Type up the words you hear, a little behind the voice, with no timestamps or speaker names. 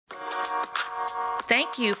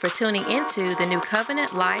Thank you for tuning into the New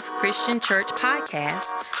Covenant Life Christian Church podcast,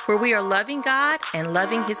 where we are loving God and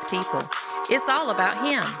loving His people. It's all about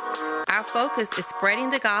Him. Our focus is spreading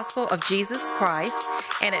the gospel of Jesus Christ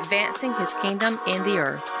and advancing His kingdom in the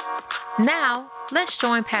earth. Now, let's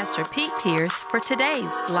join Pastor Pete Pierce for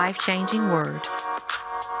today's life-changing word.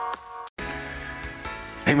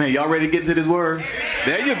 Amen. Y'all ready to get into this word?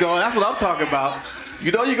 There you go. That's what I'm talking about.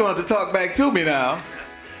 You know you're going to have to talk back to me now.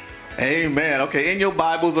 Amen. Okay, in your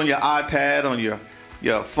Bibles, on your iPad, on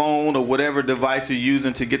your phone, or whatever device you're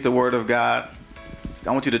using to get the Word of God,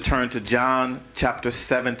 I want you to turn to John chapter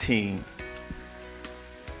 17.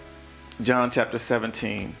 John chapter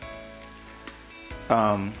 17.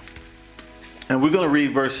 And we're going to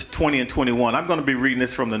read verse 20 and 21. I'm going to be reading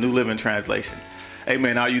this from the New Living Translation.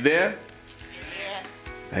 Amen. Are you there?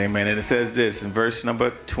 Yeah. Amen. And it says this in verse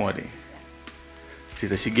number 20. She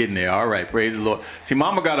said she's getting there. All right, praise the Lord. See,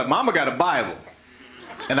 Mama got a Bible,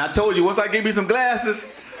 and I told you once I give you some glasses,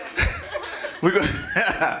 we're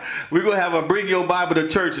gonna have a bring your Bible to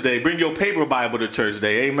church today. Bring your paper Bible to church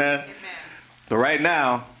today. Amen. But right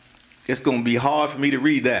now, it's gonna be hard for me to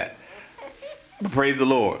read that. But praise the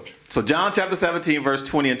Lord. So John chapter 17, verse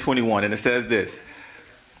 20 and 21, and it says this: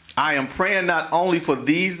 I am praying not only for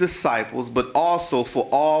these disciples, but also for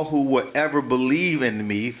all who will ever believe in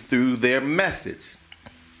me through their message.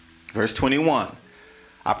 Verse 21,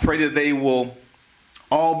 I pray that they will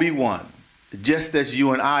all be one, just as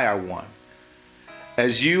you and I are one.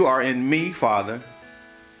 As you are in me, Father,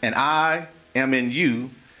 and I am in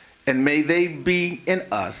you, and may they be in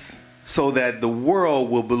us, so that the world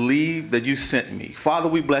will believe that you sent me. Father,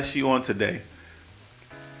 we bless you on today.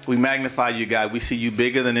 We magnify you, God. We see you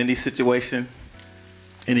bigger than any situation,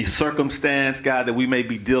 any circumstance, God, that we may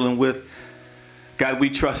be dealing with. God, we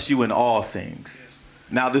trust you in all things.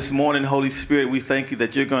 Now this morning, Holy Spirit, we thank you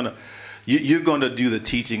that you're going to do the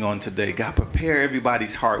teaching on today. God, prepare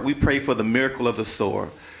everybody's heart. We pray for the miracle of the sower.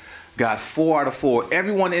 God, 4 out of 4.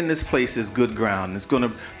 Everyone in this place is good ground.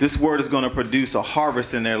 This word is going to produce a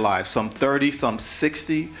harvest in their life. Some 30, some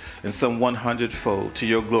 60, and some 100-fold to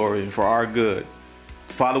your glory and for our good.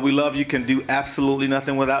 Father, we love you, can do absolutely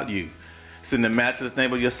nothing without you. It's in the matchless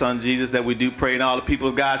name of your Son, Jesus, that we do pray. And all the people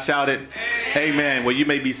of God shouted, Amen. Well, you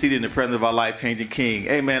may be seated in the presence of our life-changing King.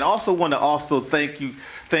 Amen. Also want to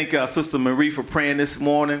thank Sister Marie for praying this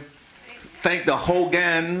morning. Thank the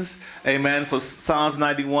Hogans, amen, for Psalms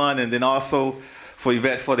 91. And then also for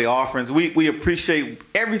Yvette for the offerings. We appreciate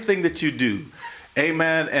everything that you do.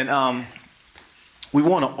 Amen. And we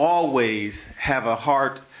want to always have a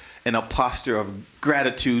heart and a posture of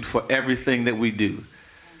gratitude for everything that we do.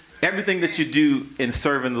 Everything that you do in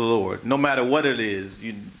serving the Lord, no matter what it is.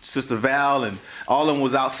 Sister Val and all of them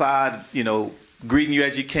was outside, greeting you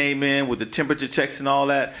as you came in with the temperature checks and all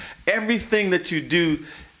that. Everything that you do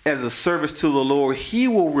as a service to the Lord, He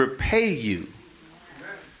will repay you.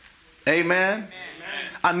 Amen. Amen.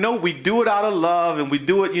 I know we do it out of love, and we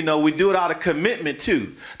do it out of commitment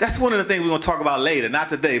too. That's one of the things we're going to talk about later, not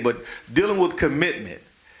today, but dealing with commitment.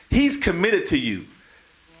 He's committed to you.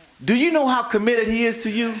 Do you know how committed He is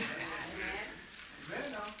to you?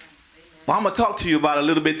 Well, I'm going to talk to you about a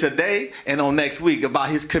little bit today and on next week about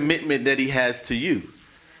His commitment that He has to you.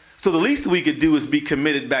 So the least we could do is be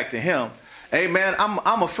committed back to Him. Amen.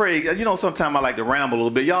 I'm afraid, sometimes I like to ramble a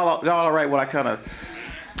little bit. Y'all all right? What I kind of,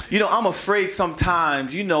 I'm afraid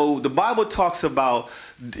sometimes, the Bible talks about,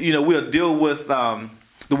 we'll deal with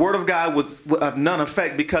the Word of God was of none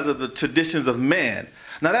effect because of the traditions of man.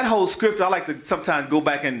 Now that whole scripture, I like to sometimes go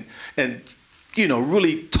back and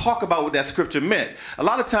really talk about what that scripture meant. A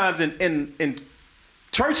lot of times in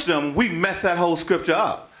churchdom, we mess that whole scripture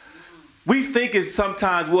up. We think it's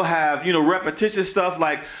sometimes we'll have, repetitious stuff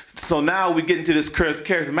like, so now we get into this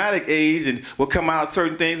charismatic age and we'll come out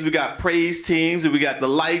certain things. We got praise teams and we got the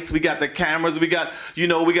lights, we got the cameras, we got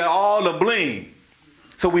all the bling.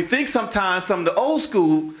 So we think sometimes some of the old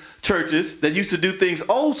school churches that used to do things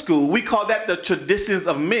old school, we call that the traditions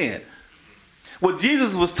of men. What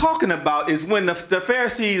Jesus was talking about is when the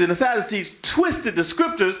Pharisees and the Sadducees twisted the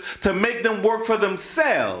scriptures to make them work for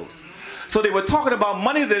themselves. So they were talking about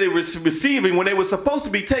money that they were receiving when they were supposed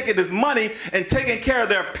to be taking this money and taking care of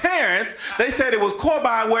their parents. They said it was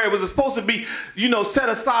Corban where it was supposed to be, set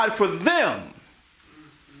aside for them.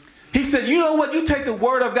 He said, you know what? You take the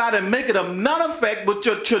word of God and make it of none effect but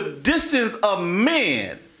your traditions of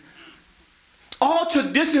men. All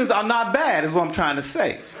traditions are not bad, is what I'm trying to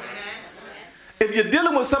say. If you're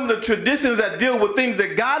dealing with some of the traditions that deal with things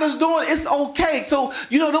that God is doing, it's okay. So,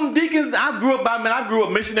 them deacons, I grew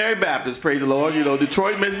up missionary Baptist, praise the Lord.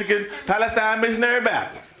 Detroit, Michigan, Palestine Missionary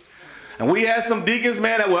Baptist. And we had some deacons,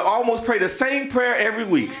 man, that would almost pray the same prayer every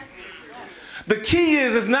week. The key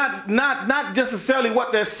is not necessarily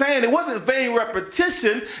what they're saying. It wasn't vain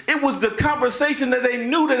repetition. It was the conversation that they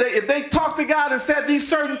knew that if they talked to God and said these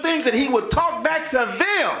certain things, that he would talk back to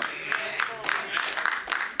them.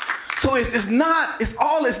 So it's not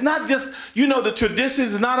just, the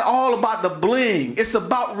traditions is not all about the bling. It's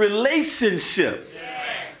about relationship.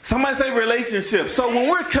 Somebody say relationship. So when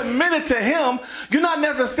we're committed to him, you're not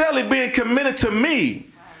necessarily being committed to me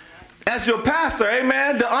as your pastor,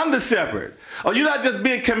 amen, the under shepherd. Or you're not just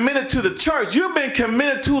being committed to the church. You're being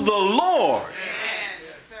committed to the Lord.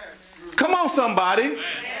 Come on, somebody.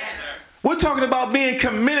 We're talking about being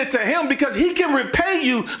committed to him because he can repay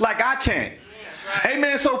you like I can't.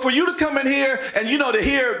 Amen. So for you to come in here and, to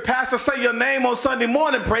hear pastor say your name on Sunday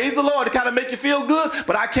morning, praise the Lord, to kind of make you feel good,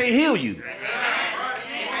 but I can't heal you.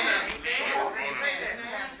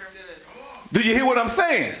 Do you hear what I'm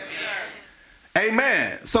saying?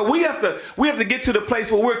 Amen. So we have to get to the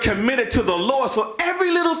place where we're committed to the Lord. So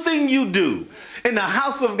every little thing you do in the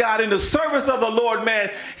house of God, in the service of the Lord,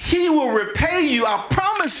 man, he will repay you. I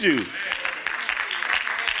promise you.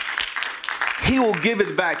 He will give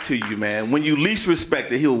it back to you, man. When you least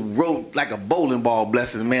respect it, he'll roll like a bowling ball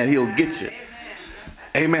blessing, man. He'll get you.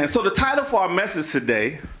 Amen. So the title for our message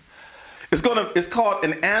today is called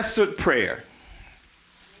An Answered Prayer.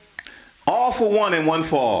 All for one and one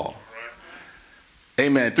for all.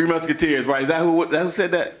 Amen. Three Musketeers, right? Is that who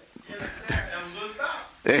said that?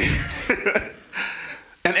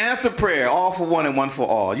 An answered prayer, all for one and one for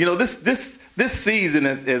all. This season,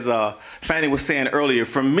 as Fanny was saying earlier,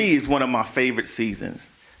 for me is one of my favorite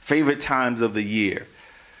seasons, favorite times of the year.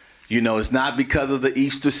 It's not because of the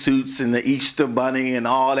Easter suits and the Easter bunny and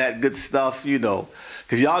all that good stuff,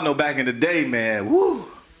 because y'all know back in the day, man, woo,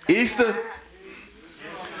 Easter.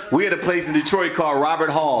 We had a place in Detroit called Robert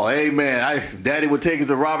Hall. Amen. Daddy would take us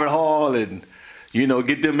to Robert Hall and,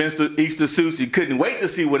 get them Easter suits. You couldn't wait to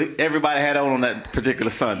see what everybody had on that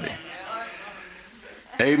particular Sunday.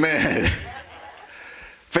 Amen.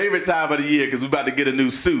 Favorite time of the year because we're about to get a new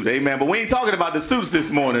suit. Amen. But we ain't talking about the suits this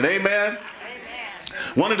morning. Amen.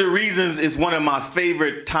 One of the reasons it's one of my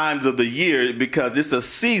favorite times of the year because it's a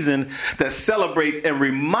season that celebrates and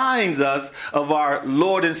reminds us of our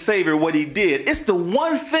Lord and Savior, what he did. It's the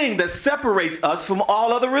one thing that separates us from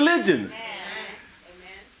all other religions.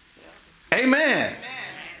 Amen.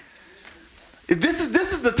 This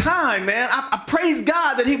is the time, man. I praise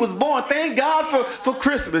God that he was born. Thank God for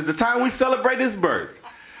Christmas, the time we celebrate his birth.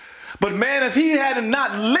 But man, if he had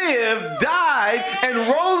not lived, died, and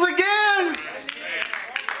rose again,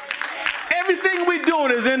 everything we're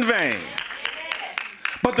doing is in vain.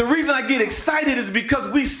 But the reason I get excited is because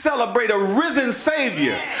we celebrate a risen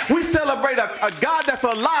Savior. We celebrate a God that's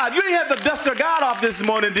alive. You didn't have to dust your God off this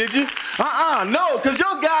morning, did you? No, because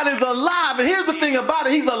your God is alive. And here's the thing about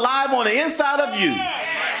it. He's alive on the inside of you.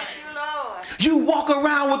 You walk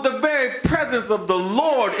around with the very presence of the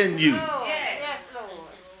Lord in you.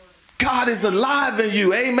 God is alive in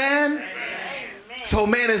you. Amen. So,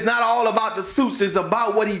 man, it's not all about the suits. It's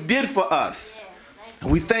about what he did for us.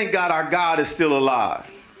 And we thank God our God is still alive.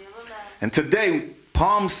 And today,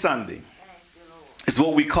 Palm Sunday is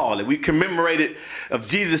what we call it. We commemorated of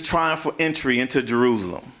Jesus' triumphal entry into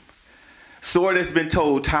Jerusalem. Story that's been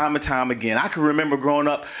told time and time again. I can remember growing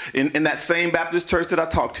up in that same Baptist church that I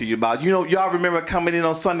talked to you about. Y'all remember coming in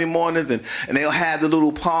on Sunday mornings and they'll have the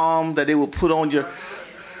little palm that they would put on your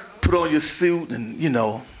suit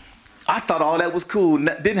and, I thought all that was cool.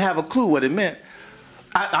 Didn't have a clue what it meant.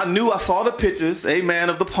 I saw the pictures, amen,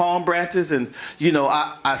 of the palm branches. And,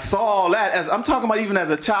 I saw all that. As I'm talking about even as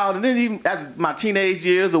a child and then even as my teenage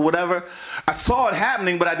years or whatever. I saw it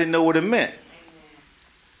happening, but I didn't know what it meant.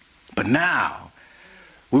 But now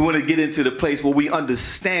we want to get into the place where we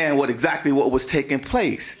understand exactly what was taking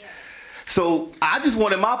place. So I just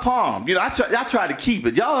wanted my palm. I tried to keep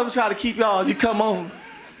it. Y'all ever try to keep y'all? You come home.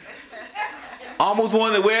 Almost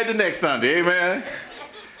wanted to wear it the next Sunday, amen.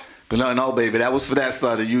 But no, baby, that was for that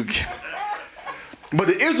Sunday. But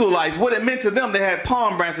the Israelites, what it meant to them, they had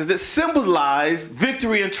palm branches that symbolized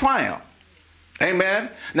victory and triumph. Amen.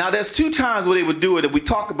 Now, there's two times where they would do it. If we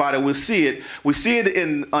talk about it, we'll see it. We see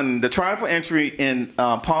it on the triumphal entry in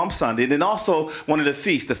Palm Sunday, and then also one of the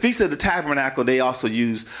feasts. The Feast of the Tabernacle, they also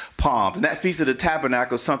use palms. And that Feast of the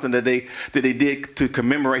Tabernacle is something that they did to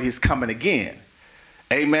commemorate his coming again.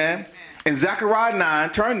 Amen. in Zechariah 9,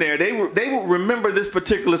 turn there, they will remember this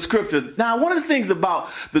particular scripture. Now, one of the things about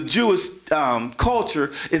the Jewish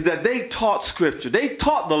culture is that they taught scripture. They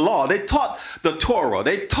taught the law. They taught the Torah.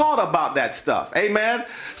 They taught about that stuff. Amen?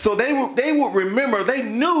 So they would remember, they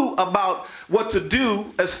knew about what to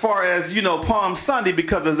do as far as, Palm Sunday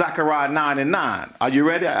because of Zechariah 9 and 9. Are you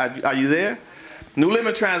ready? Are you there? New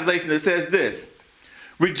Living Translation, it says this: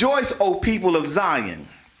 Rejoice, O people of Zion.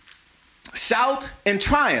 Shout in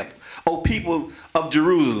triumph, O people of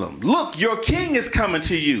Jerusalem. Look, your king is coming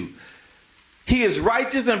to you. He is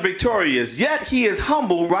righteous and victorious, yet he is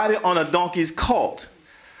humble, riding on a donkey's colt.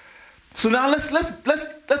 So now let's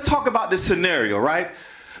talk about this scenario, right?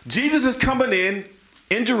 Jesus is coming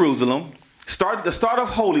in Jerusalem. The start of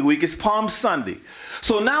Holy Week is Palm Sunday.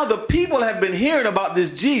 So now the people have been hearing about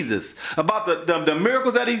this Jesus, about the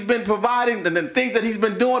miracles that he's been providing and the things that he's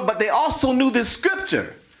been doing, but they also knew this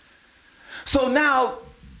scripture. So now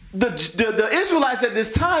the Israelites at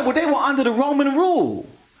this time, well, they were under the Roman rule.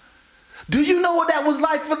 Do you know what that was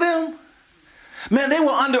like for them? Man, they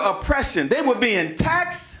were under oppression. They were being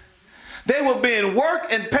taxed. They were being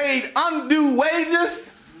worked and paid undue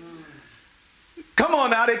wages. Come on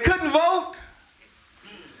now, they couldn't vote.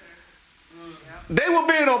 They were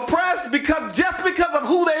being oppressed just because of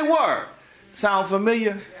who they were. Sound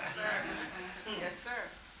familiar? Yes, sir.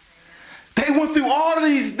 They went through all of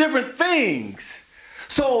these different things.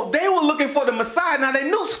 So they were looking for the Messiah. Now they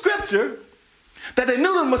knew scripture, that they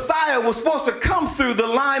knew the Messiah was supposed to come through the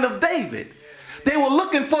line of David. They were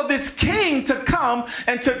looking for this king to come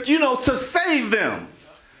and to save them.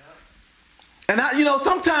 And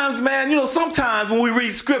sometimes, man, sometimes when we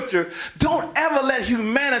read scripture, don't ever let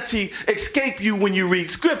humanity escape you when you read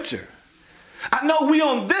scripture. I know we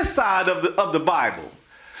on this side of the Bible,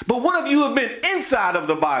 but what if you have been inside of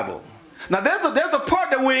the Bible? Now there's a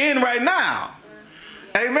part that we're in right now.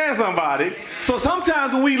 Amen, somebody. So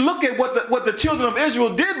sometimes when we look at what the children of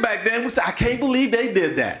Israel did back then, we say, I can't believe they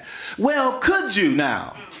did that. Well, could you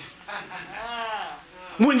now?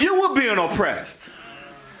 When you were being oppressed,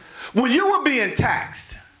 when you were being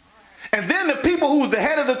taxed, and then the people who was the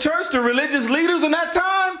head of the church, the religious leaders in that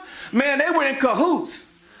time, man, they were in cahoots.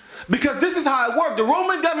 Because this is how it worked. The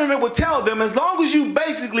Roman government would tell them, as long as you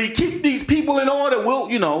basically keep these people in order,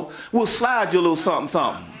 we'll slide you a little something,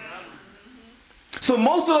 something. So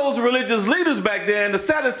most of those religious leaders back then, the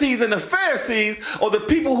Sadducees and the Pharisees, or the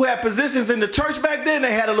people who had positions in the church back then,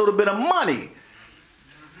 they had a little bit of money.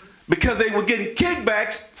 Because they were getting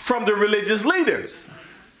kickbacks from the religious leaders.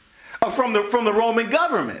 Or from the Roman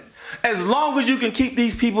government. As long as you can keep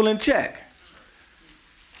these people in check.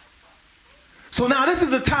 So now this is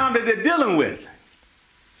the time that they're dealing with.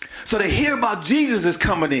 So they hear about Jesus is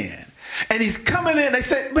coming in. And he's coming in. They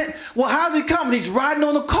say, man, well, how's he coming? He's riding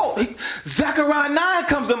on a colt. Zechariah 9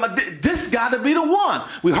 comes to him. This got to be the one.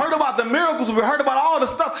 We heard about the miracles. We heard about all the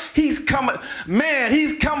stuff. He's coming. Man,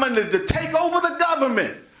 he's coming to take over the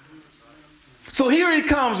government. So here he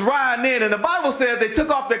comes riding in. And the Bible says they took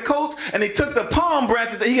off their coats and they took the palm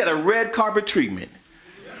branches. He had a red carpet treatment.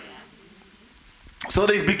 So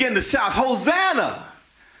they begin to shout, Hosanna.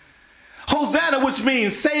 Hosanna, which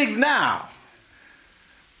means save now.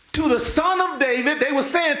 To the Son of David, they were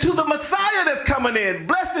saying to the Messiah that's coming in.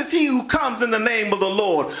 Blessed is he who comes in the name of the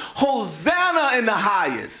Lord. Hosanna in the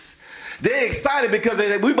highest. They're excited because they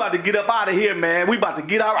said, we about to get up out of here, man. We about to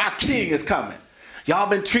get our king is coming. Y'all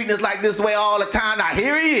been treating us like this way all the time. Now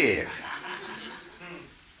here he is.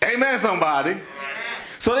 Amen, somebody.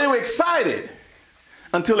 So they were excited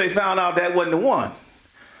until they found out that wasn't the one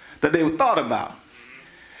that they thought about.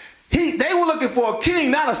 They were looking for a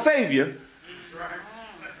king, not a savior.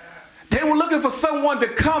 They were looking for someone to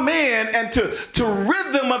come in and to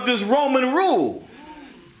rid them of this Roman rule.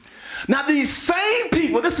 Now these same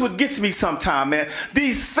people, this is what gets me sometime, man.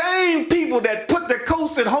 These same people that put their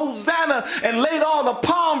coats in Hosanna and laid all the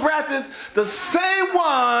palm branches, the same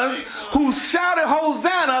ones who shouted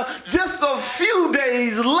Hosanna just a few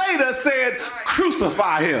days later said,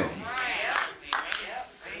 crucify him.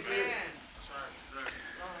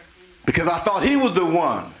 Because I thought he was the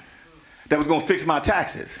one that was going to fix my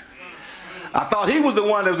taxes. I thought he was the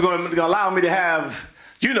one that was going to allow me to have,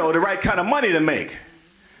 the right kind of money to make.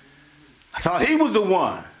 I thought he was the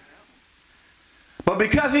one. But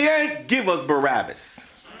because he ain't, give us Barabbas.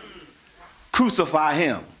 Crucify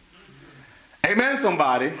him. Amen,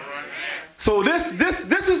 somebody. So this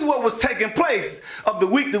is what was taking place of the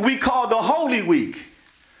week that we call the Holy Week.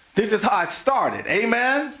 This is how it started.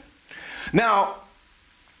 Amen. Now,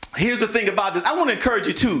 here's the thing about this. I want to encourage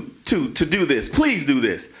you to do this. Please do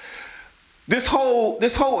this. This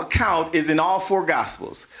whole account is in all four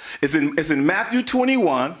Gospels. It's in Matthew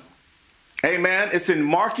 21. Amen. It's in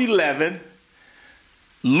Mark 11,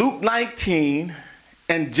 Luke 19,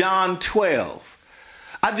 and John 12.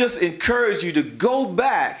 I just encourage you to go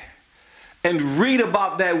back and read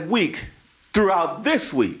about that week throughout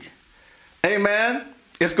this week. Amen.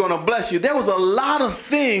 It's going to bless you. There was a lot of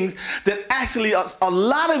things that actually, a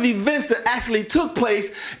lot of events that actually took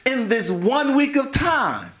place in this 1 week of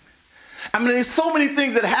time. I mean, there's so many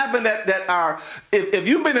things that happen that are, if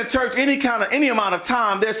you've been in church any amount of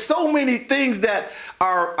time, there's so many things that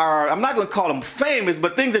are I'm not going to call them famous,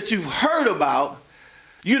 but things that you've heard about,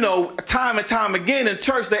 you know, time and time again in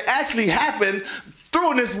church, they actually happened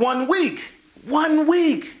through this 1 week. 1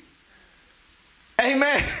 week.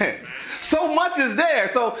 Amen. So much is there.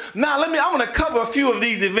 So now I'm going to cover a few of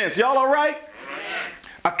these events. Y'all all right?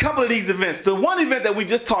 A couple of these events. The one event that we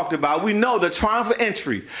just talked about, we know the triumphal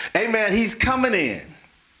entry. Amen. He's coming in.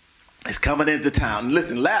 He's coming into town.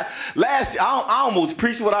 Listen, last year, I almost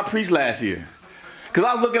preached what I preached last year. Because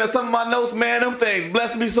I was looking at some of my notes, man, them things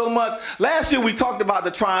blessed me so much. Last year we talked about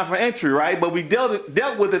the triumphal entry, right? But we dealt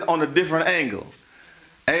with it on a different angle.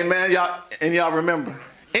 Amen. Y'all remember?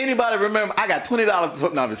 Anybody remember? I got $20 or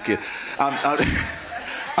something. No, I'm just kidding.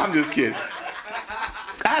 I'm just kidding.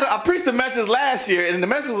 I preached a message last year, and the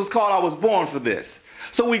message was called, I Was Born for This.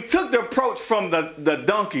 So we took the approach from the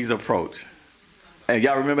donkey's approach. And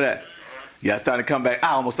y'all remember that? Yeah, it's starting to come back.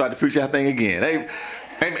 I almost started to preach that thing again.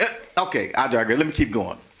 Okay, I digress. Let me keep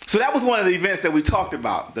going. So that was one of the events that we talked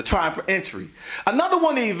about, the triumphal entry. Another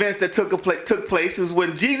one of the events that took place is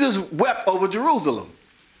when Jesus wept over Jerusalem.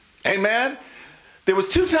 Amen? There was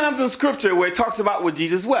 2 times in Scripture where it talks about when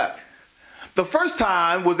Jesus wept. The first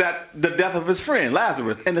time was at the death of his friend,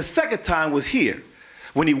 Lazarus. And the second time was here,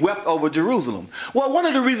 when he wept over Jerusalem. Well, one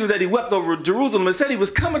of the reasons that he wept over Jerusalem is that he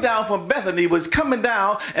was coming down from Bethany, was coming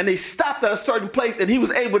down, and they stopped at a certain place, and he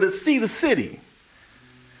was able to see the city.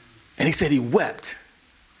 And he said he wept.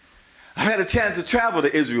 I've had a chance to travel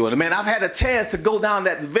to Israel, and man, I've had a chance to go down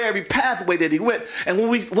that very pathway that he went. And when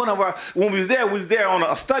we was there on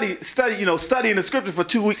a studying the scripture for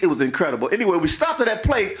 2 weeks. It was incredible. Anyway, we stopped at that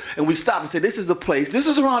place, and we stopped and said, this is the place. This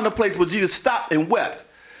is around the place where Jesus stopped and wept.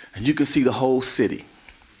 And you can see the whole city.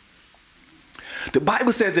 The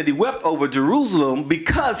Bible says that he wept over Jerusalem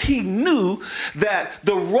because he knew that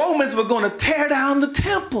the Romans were going to tear down the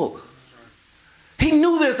temple. He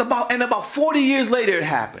knew this about 40 years later it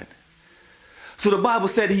happened. So the Bible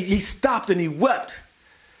said he stopped and he wept.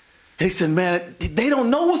 And he said, man, they don't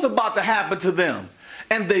know what's about to happen to them.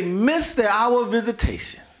 And they missed their hour of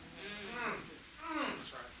visitation.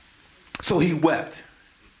 So he wept.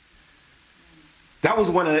 That was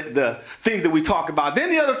one of the things that we talk about. Then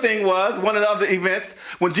the other thing was, one of the other events,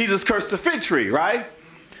 when Jesus cursed the fig tree, right?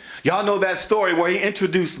 Y'all know that story where he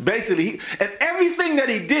introduced basically, and everything that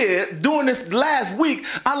he did during this last week,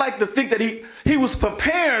 I like to think that he was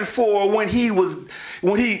preparing for when he was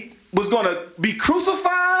going to be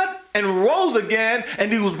crucified and rose again,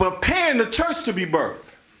 and he was preparing the church to be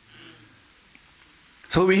birthed.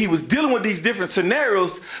 So he was dealing with these different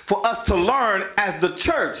scenarios for us to learn as the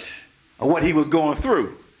church of what he was going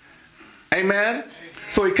through. Amen?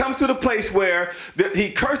 So he comes to the place where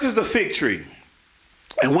he curses the fig tree.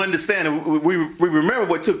 And we understand, we remember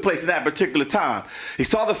what took place in that particular time. He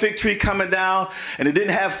saw the fig tree coming down, and it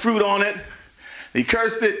didn't have fruit on it. He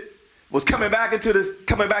cursed it, was coming back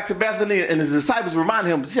to Bethany, and his disciples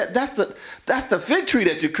reminded him, that's the fig tree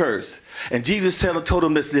that you cursed. And Jesus told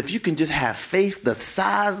him this, if you can just have faith the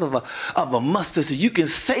size of a mustard seed, you can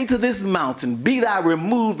say to this mountain, be thou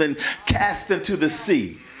removed and cast into the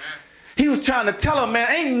sea. He was trying to tell him,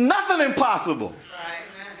 man, ain't nothing impossible.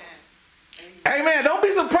 Amen. Don't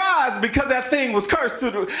be surprised because that thing was cursed.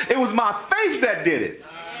 It was my faith that did it.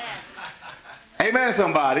 Amen,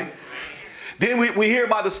 somebody. Then we hear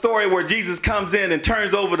about the story where Jesus comes in and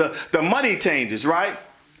turns over the money changers, right?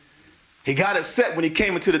 He got upset when he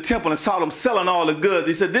came into the temple and saw them selling all the goods.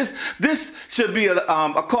 He said, this should be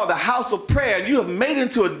called the house of prayer, and you have made it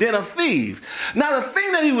into a den of thieves. Now, the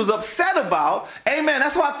thing that he was upset about, amen,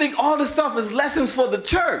 that's why I think all this stuff is lessons for the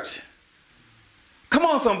church. Come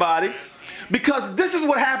on, somebody. Because this is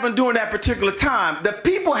what happened during that particular time. The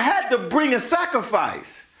people had to bring a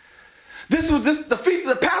sacrifice. The feast of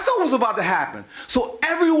the Passover was about to happen. So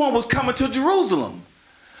everyone was coming to Jerusalem.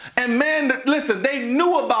 And man, listen, they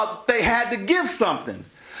knew they had to give something.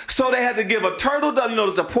 So they had to give a turtle dove. You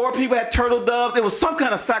know, the poor people had turtle doves. There was some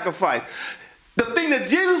kind of sacrifice. The thing that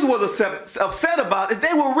Jesus was upset about is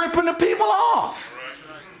they were ripping the people off.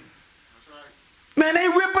 Man, they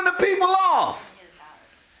ripping the people off.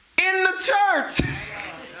 In the church.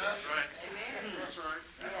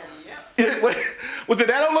 Was it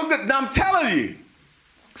that don't look good? Now, I'm telling you.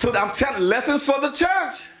 So I'm telling lessons for the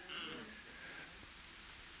church.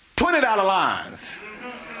 $20 lines.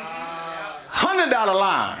 $100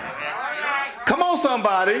 lines. Come on,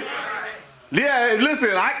 somebody. Yeah,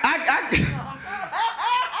 listen, I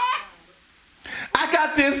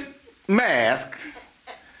got this mask.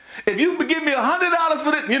 If you give me $100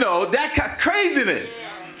 for this, you know, that craziness.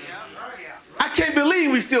 I can't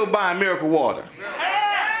believe we still buying miracle water.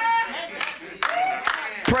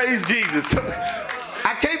 Praise Jesus.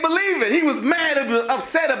 I can't believe it. He was mad and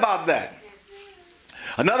upset about that.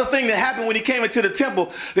 Another thing that happened when he came into the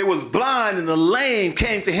temple, there was blind and the lame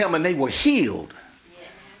came to him and they were healed.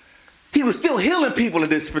 He was still healing people at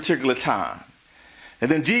this particular time.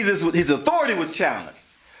 And then Jesus, his authority was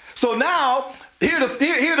challenged. So now, here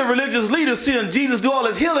the religious leaders seeing Jesus do all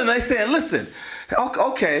this healing, and they saying, listen,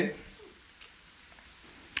 okay,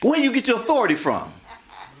 where you get your authority from?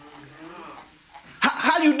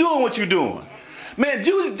 How you doing what you doing? Man,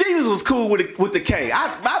 Jesus was cool with the K.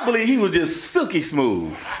 I believe he was just silky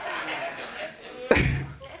smooth.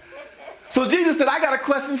 So Jesus said, I got a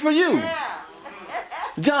question for you. Yeah.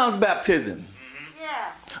 John's baptism.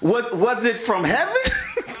 Yeah. Was it from heaven?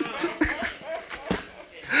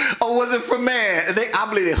 Or was it from man? And I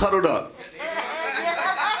believe they huddled up.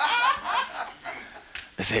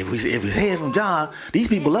 They said, if we say it from John, these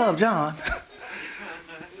people love John.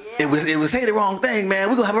 It was say the wrong thing, man,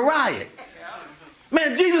 we're going to have a riot.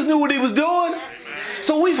 Man, Jesus knew what he was doing.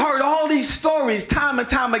 So we've heard all these stories time and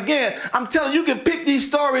time again. I'm telling you, you can pick these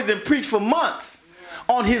stories and preach for months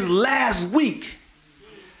on his last week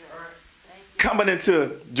coming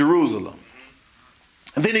into Jerusalem.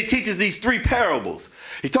 And then he teaches these 3 parables.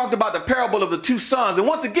 He talked about the parable of the 2 sons. And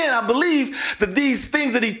once again, I believe that these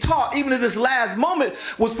things that he taught, even in this last moment,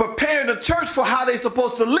 was preparing the church for how they're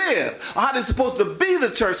supposed to live, or how they're supposed to be the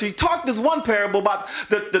church. So he talked this one parable about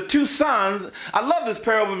the 2 sons. I love this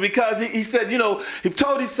parable because he said, you know, he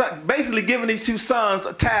told his son, basically giving these 2 sons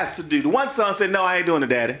a task to do. The one son said, no, I ain't doing it,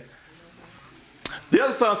 Daddy. The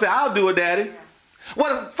other son said, I'll do it, Daddy.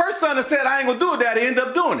 Well, the first son that said, I ain't going to do it, Daddy, ended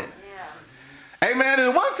up doing it. Amen. And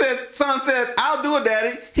the one son said, I'll do it,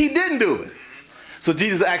 Daddy. He didn't do it. So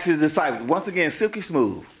Jesus asked his disciples, once again, silky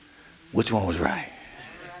smooth, which one was right?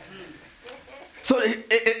 So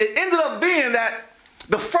it ended up being that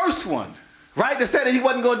the first one, right, that said that he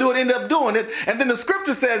wasn't going to do it, ended up doing it. And then the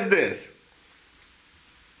scripture says this.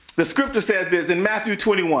 The scripture says this in Matthew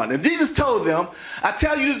 21. And Jesus told them, I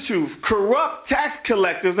tell you the truth, corrupt tax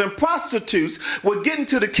collectors and prostitutes will get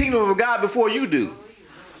into the kingdom of God before you do.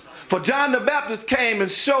 For John the Baptist came and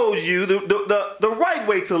showed you the right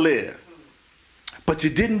way to live. But you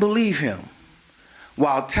didn't believe him,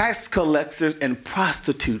 while tax collectors and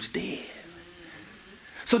prostitutes did.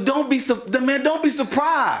 So don't be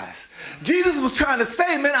surprised. Jesus was trying to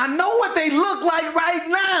say, man, I know what they look like right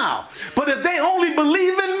now. But if they only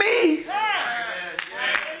believe in me,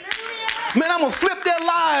 man, I'm going to flip their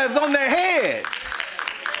lives on their heads.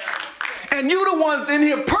 And you the ones in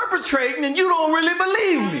here perpetrating and you don't really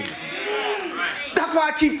believe me. That's why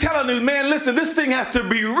I keep telling you, man, listen, this thing has to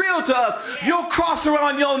be real to us. Your cross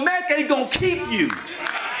around your neck ain't going to keep you.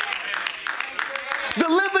 The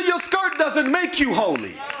length of your skirt doesn't make you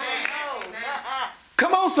holy.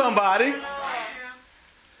 Come on, somebody.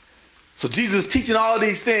 So Jesus is teaching all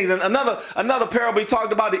these things. And another parable, he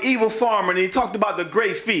talked about the evil farmer and he talked about the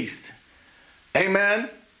great feast. Amen.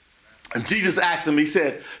 And Jesus asked him, he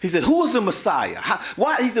said, who is the Messiah?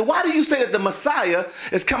 Why do you say that the Messiah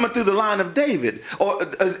is coming through the line of David or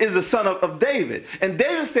is the son of David? And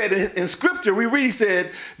David said in scripture, we read,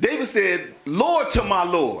 David said, Lord to my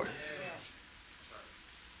Lord.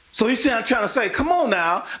 So he's trying to say, come on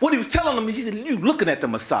now. What he was telling him, he said, you looking at the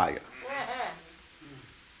Messiah.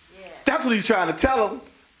 That's what he's trying to tell him.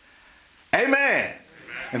 Amen.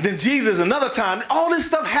 And then Jesus, another time, all this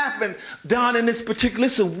stuff happened down in this particular,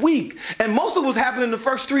 it's a week. And most of it was happening in the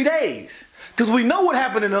first 3 days. Because we know what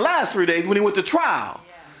happened in the last 3 days when he went to trial.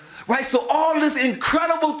 Right? So all this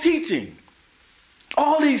incredible teaching,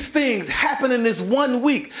 all these things happen in this 1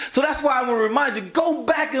 week. So that's why I want to remind you, go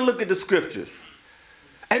back and look at the scriptures.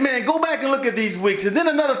 Amen. Go back and look at these weeks. And then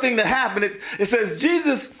another thing that happened, it says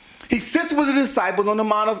Jesus, he sits with the disciples on the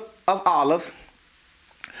Mount of Olives.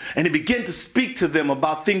 And he began to speak to them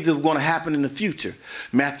about things that were going to happen in the future.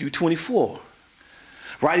 Matthew 24.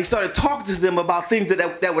 Right? He started talking to them about things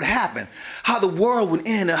that would happen. How the world would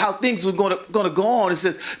end and how things were going to go on. It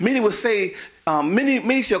says, many will say,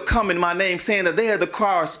 many shall come in my name saying that they are the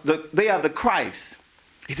Christ.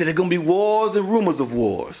 He said there are going to be wars and rumors of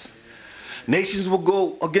wars. Nations will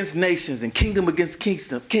go against nations and kingdom against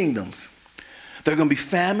kingdoms. There are going to be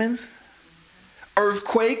famines,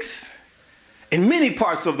 earthquakes, in many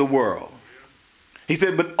parts of the world. He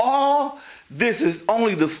said, but all this is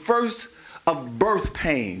only the first of birth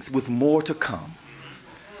pains with more to come.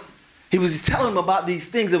 He was telling them about these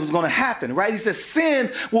things that was going to happen, right? He says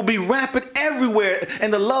sin will be rampant everywhere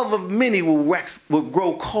and the love of many will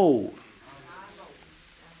grow cold.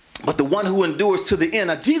 But the one who endures to the end.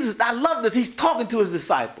 Now Jesus, I love this. He's talking to his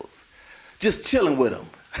disciples, just chilling with them.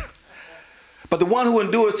 But the one who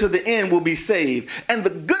endures to the end will be saved. And the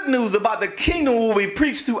good news about the kingdom will be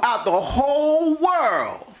preached throughout the whole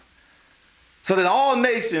world so that all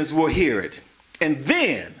nations will hear it. And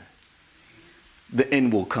then the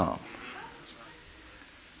end will come.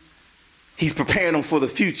 He's preparing them for the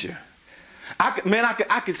future.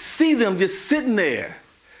 I could see them just sitting there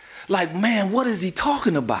like, man, what is he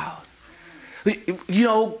talking about? You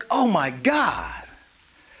know, oh my God.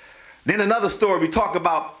 Then another story, we talk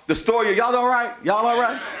about the story, y'all all right? Y'all all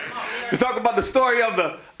right? We talk about the story of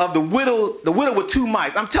the widow with 2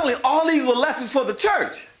 mites. I'm telling you, all these were lessons for the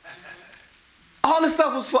church. All this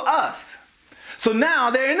stuff was for us. So now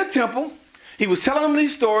they're in the temple. He was telling them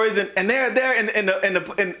these stories, and they're there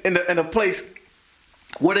in a place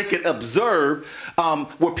where they could observe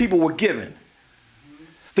where people were given.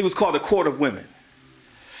 I think it was called the Court of Women.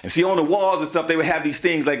 And see, on the walls and stuff, they would have these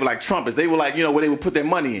things like trumpets. They were like, you know, where they would put their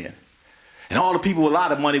money in. And all the people with a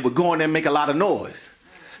lot of money would go in there and make a lot of noise.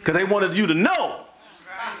 Because they wanted you to know.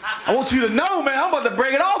 I want you to know, man, I'm about to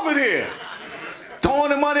break it off in here. Throwing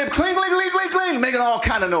the money, cling, cling, cling, cling, cling, making all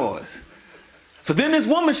kind of noise. So then this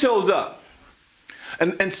woman shows up.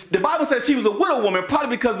 And the Bible says she was a widow woman,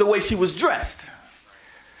 probably because of the way she was dressed.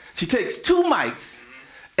 She takes 2 mites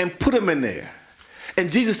and put them in there.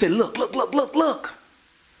 And Jesus said, look, look, look, look, look.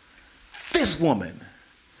 This woman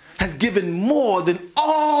has given more than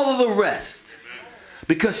all of the rest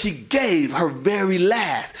because she gave her very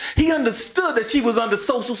last. He understood that she was under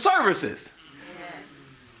social services.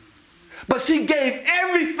 But she gave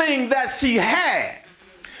everything that she had.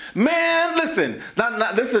 Man, listen,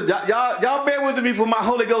 listen, y'all bear with me for my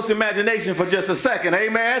Holy Ghost imagination for just a second,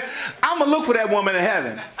 amen? I'm going to look for that woman in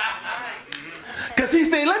heaven. Because he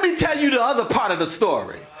said, let me tell you the other part of the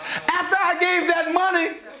story. After I gave that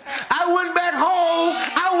money, I went back home.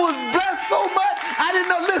 I was blessed so much. I didn't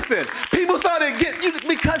know. Listen, people started getting you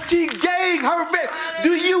because she gave her best.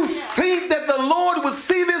 Do you think that the Lord would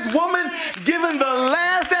see this woman giving the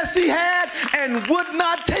last that she had and would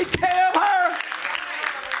not take care of her?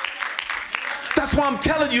 That's why I'm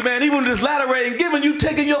telling you, man, even with this latter rain giving, you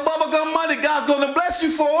taking your bubblegum money, God's going to bless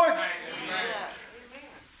you for it.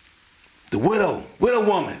 The widow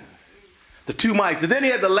woman, the 2 mites. And then he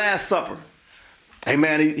had the Last Supper.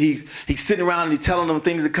 Amen. He's sitting around and he's telling them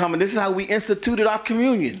things that come. And this is how we instituted our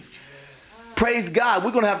communion. Praise God.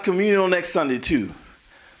 We're going to have communion on next Sunday too.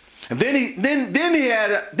 And then he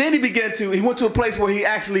went to a place where he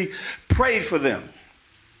actually prayed for them.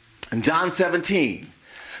 In John 17.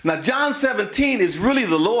 Now John 17 is really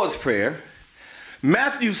the Lord's Prayer.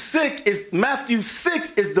 Matthew 6 is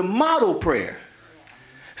the model prayer.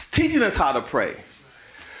 It's teaching us how to pray.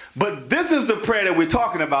 But this is the prayer that we're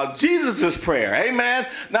talking about, Jesus' prayer. Amen.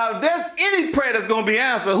 Now, if there's any prayer that's going to be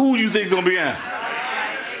answered, who do you think is going to be answered?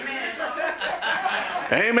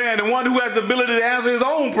 Amen. The one who has the ability to answer his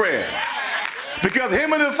own prayer. Because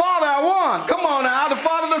him and the Father are one. Come on now. The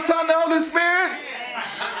Father, the Son, the Holy Spirit.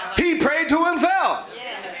 He prayed to himself.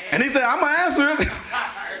 And he said, I'm going to answer it.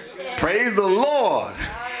 Praise the Lord.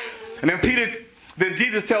 And then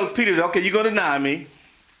Jesus tells Peter, okay, you're going to deny me.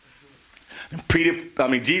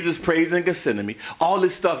 Jesus prays in Gethsemane. All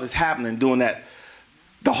this stuff is happening during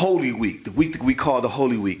the Holy Week, the week that we call the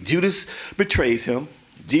Holy Week. Judas betrays him.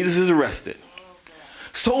 Jesus is arrested.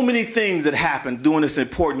 So many things that happen during this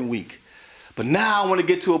important week. But now I want to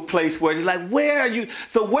get to a place where it's like, where are you?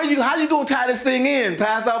 So how you going to tie this thing in?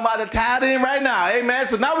 Pastor, I'm about to tie it in right now. Amen.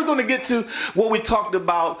 So now we're going to get to what we talked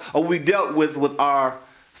about or we dealt with our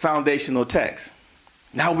foundational text.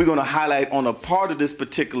 Now we're going to highlight on a part of this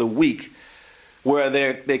particular week where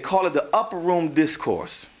they call it the upper room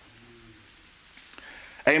discourse.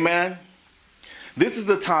 Amen. This is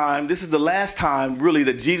the last time really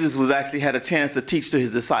that Jesus was actually had a chance to teach to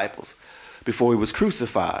his disciples before he was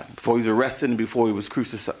crucified, before he was arrested and before he was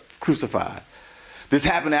crucified. This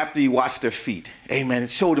happened after he washed their feet. Amen. It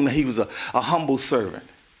showed them that he was a humble servant.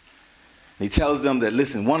 And he tells them that,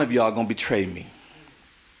 listen, one of y'all going to betray me.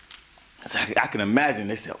 I can imagine.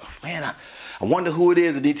 They said, oh, man, I wonder who it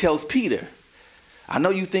is. And he tells Peter, I know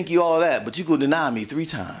you think you all that, but you're going to deny me 3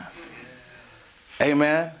 times.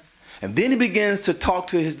 Amen. And then he begins to talk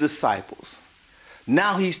to his disciples.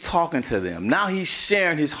 Now he's talking to them. Now he's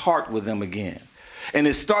sharing his heart with them again. And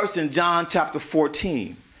it starts in John chapter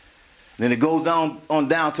 14. Then it goes on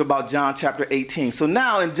down to about John chapter 18. So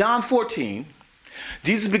now in John 14,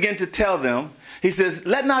 Jesus began to tell them, he says,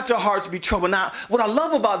 let not your hearts be troubled. Now, what I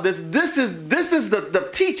love about this is the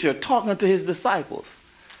teacher talking to his disciples.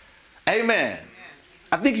 Amen.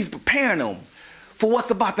 I think he's preparing them for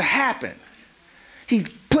what's about to happen. He's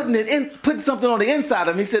putting something on the inside of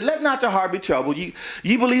him. He said, let not your heart be troubled. You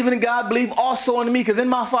believe in God, believe also in me, because in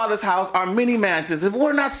my Father's house are many mansions. If it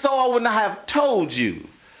were not so, I would not have told you.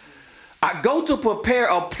 I go to prepare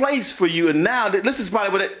a place for you. And now, this is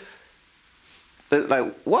probably what it,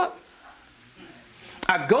 like, what?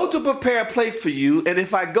 I go to prepare a place for you, and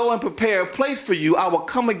if I go and prepare a place for you, I will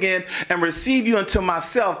come again and receive you unto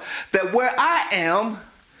myself, that where I am,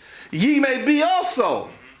 ye may be also.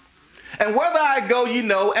 And whither I go, you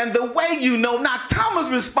know, and the way you know. Now Thomas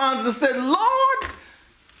responds and said, Lord,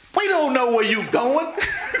 we don't know where you going.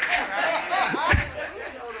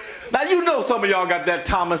 Now you know some of y'all got that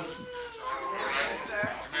Thomas.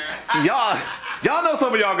 Y'all know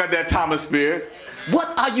some of y'all got that Thomas spirit.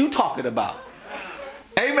 What are you talking about?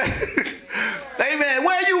 Amen. Amen.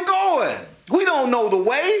 Where are you going? We don't know the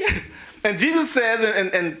way. And Jesus says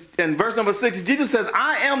in verse number 6, Jesus says,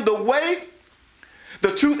 I am the way,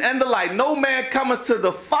 the truth, and the light. No man cometh to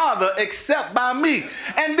the Father except by me.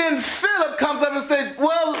 And then Philip comes up and says,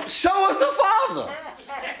 well, show us the Father.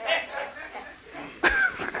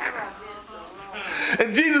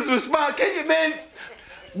 And Jesus responds, can you, man?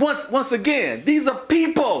 Once again, these are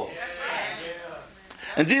people.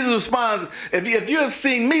 And Jesus responds, if you have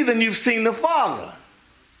seen me, then you've seen the Father.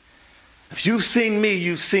 If you've seen me,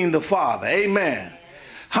 you've seen the Father. Amen.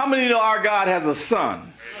 How many know our God has a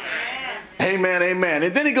son? Amen, amen.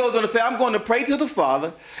 And then he goes on to say, I'm going to pray to the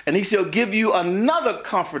Father, and he shall give you another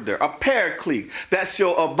comforter, a paraclete, that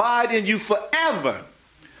shall abide in you forever.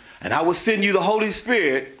 And I will send you the Holy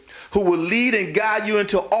Spirit, who will lead and guide you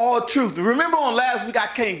into all truth. Remember on last week, I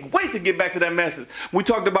can't wait to get back to that message. We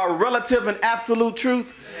talked about relative and absolute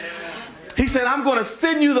truth. He said, I'm going to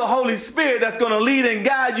send you the Holy Spirit that's going to lead and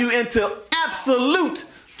guide you into absolute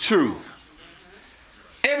truth.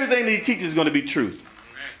 Everything that he teaches is going to be truth.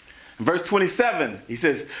 In verse 27, he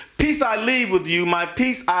says, peace I leave with you, my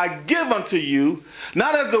peace I give unto you,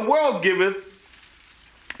 not as the world giveth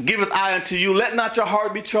I unto you. Let not your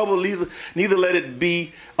heart be troubled, neither let it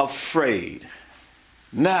be afraid.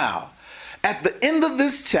 Now, at the end of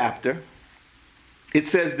this chapter, it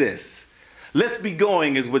says this. Let's be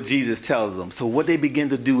going is what Jesus tells them. So what they begin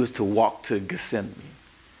to do is to walk to Gethsemane.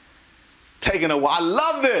 Taking a while. I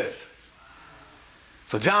love this.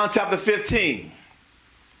 So John chapter 15.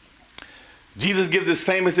 Jesus gives this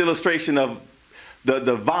famous illustration of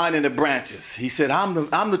the vine and the branches. He said, I'm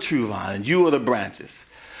the true vine, and you are the branches.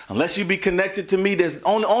 Unless you be connected to me, there's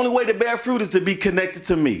only way to bear fruit is to be connected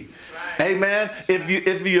to me. Right. Amen.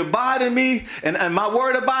 If you abide in me and my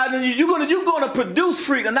word abide in you, you're gonna produce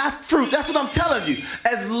fruit, and that's fruit. That's what I'm telling you.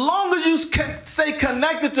 As long as you stay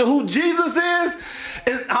connected to who Jesus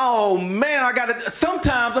is, oh man, I gotta.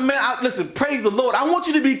 Sometimes, listen. Praise the Lord. I want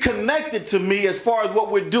you to be connected to me as far as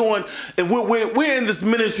what we're doing, and we're in this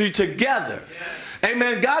ministry together. Yeah.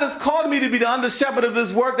 Amen. God has called me to be the under shepherd of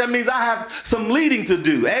this work. That means I have some leading to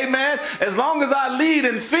do. Amen. As long as I lead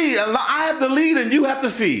and feed, I have to lead and you have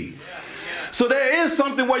to feed. So there is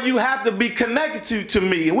something where you have to be connected to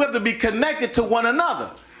me, and we have to be connected to one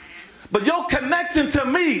another. But your connection to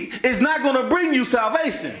me is not going to bring you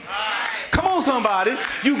salvation. Come on, somebody.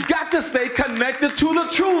 You got to stay connected to the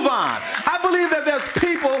true vine. I believe that there's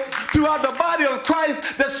people throughout the body of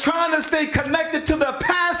Christ that's trying to stay connected to the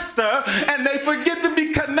pastor, and they forget to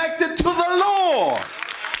be connected to the Lord.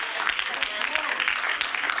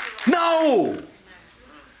 No.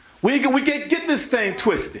 We can't get this thing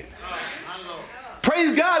twisted.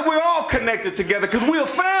 Praise God, we're all connected together because we're a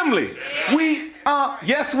family.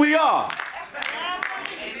 Yes, we are.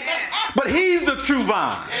 But he's the true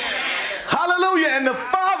vine. Hallelujah. And the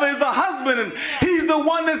Father is the husband, and he's the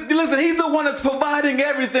one that's providing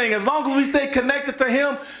everything. As long as we stay connected to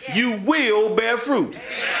him, you will bear fruit.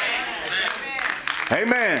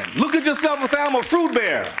 Amen. Look at yourself and say, I'm a fruit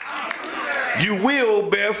bearer. You will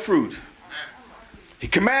bear fruit. He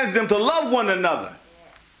commands them to love one another.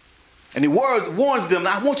 And he warns them,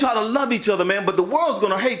 I want y'all to love each other, man, but the world's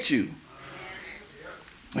going to hate you.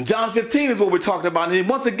 And John 15 is what we're talking about. And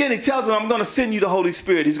once again, he tells them, I'm going to send you the Holy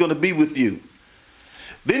Spirit. He's going to be with you.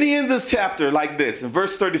 Then he ends this chapter like this. In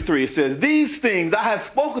verse 33, it says, these things I have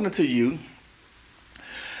spoken unto you,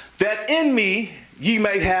 that in me ye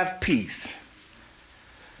may have peace.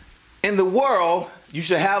 In the world, you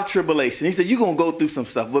shall have tribulation. He said, you're going to go through some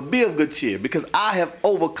stuff, but be of good cheer, because I have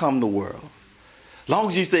overcome the world. As long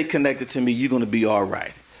as you stay connected to me, you're going to be all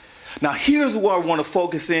right. Now, here's where I want to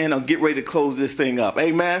focus in and get ready to close this thing up.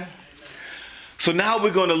 Amen? So now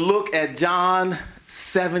we're going to look at John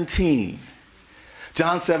 17.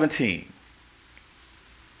 John 17.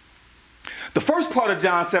 The first part of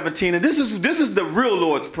John 17, and this is the real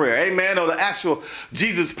Lord's Prayer, amen, or the actual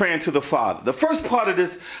Jesus praying to the Father. The first part of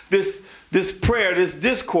this prayer, this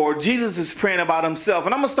discord, Jesus is praying about himself.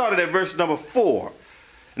 And I'm going to start it at verse number 4.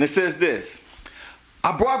 And it says this: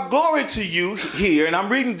 I brought glory to you here, and I'm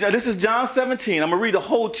reading, this is John 17. I'm going to read the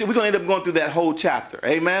whole, we're going to end up going through that whole chapter,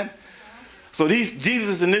 amen. So Jesus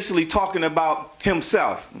is initially talking about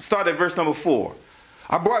himself. Start at verse number 4.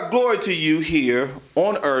 I brought glory to you here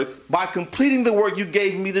on earth by completing the work you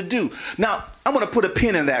gave me to do. Now, I'm going to put a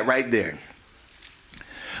pin in that right there.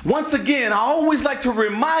 Once again, I always like to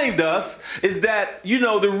remind us is that,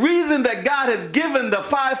 the reason that God has given the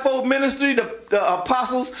fivefold ministry, the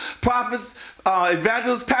apostles, prophets,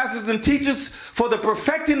 evangelists, pastors, and teachers for the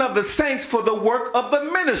perfecting of the saints for the work of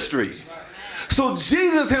the ministry. So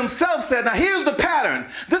Jesus himself said, now here's the pattern.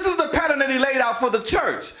 This is the pattern that he laid out for the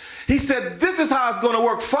church. He said, this is how it's going to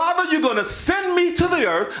work. Father, you're going to send me to the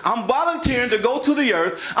earth. I'm volunteering to go to the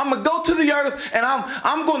earth. I'm going to go to the earth, and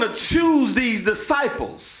I'm going to choose these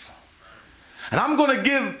disciples. And I'm going to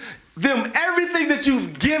give them everything that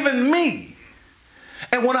you've given me.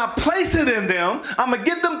 And when I place it in them, I'm going to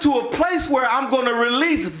get them to a place where I'm going to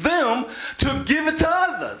release them to give it to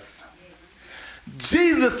others.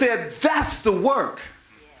 Jesus said, that's the work.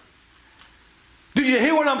 Do you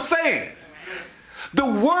hear what I'm saying? The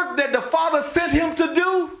work that the Father sent him to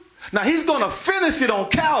do, now he's going to finish it on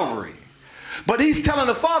Calvary. But he's telling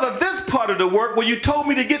the Father, this part of the work where you told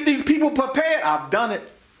me to get these people prepared, I've done it.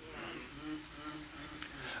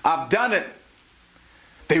 I've done it.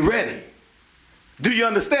 They ready. Do you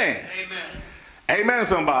understand? Amen. Amen,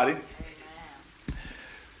 somebody.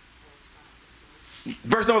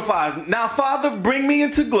 Verse number 5. Now, Father, bring me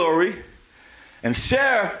into glory and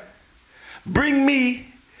bring me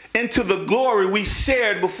into the glory we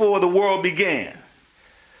shared before the world began.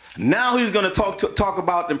 Now he's going to talk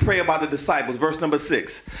about and pray about the disciples. Verse number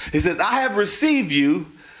 6. He says, I have received you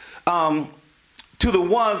to the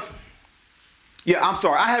ones.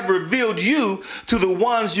 I have revealed you to the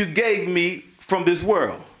ones you gave me from this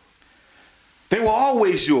world. They were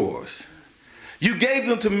always yours. You gave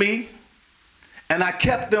them to me, and I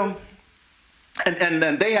kept them,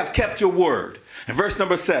 and they have kept your word. And verse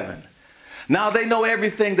number 7. Now they know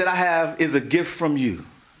everything that I have is a gift from you,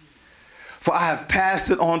 for I have passed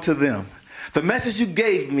it on to them. The message you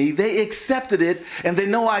gave me, they accepted it, and they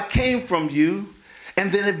know I came from you,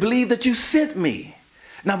 and then they believe that you sent me.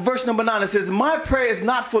 Now verse number 9, it says, my prayer is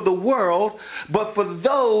not for the world, but for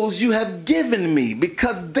those you have given me,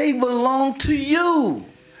 because they belong to you.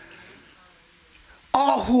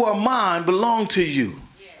 All who are mine belong to you,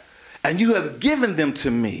 and you have given them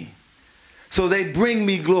to me, so they bring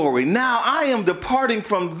me glory. Now I am departing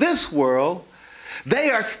from this world. They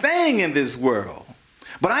are staying in this world.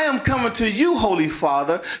 But I am coming to you, Holy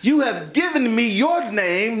Father. You have given me your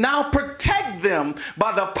name. Now protect them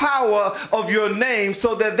by the power of your name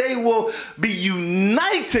so that they will be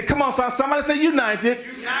united. Come on, somebody say united.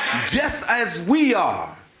 Just as we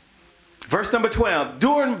are. Verse number 12.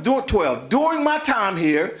 During my time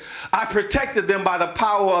here, I protected them by the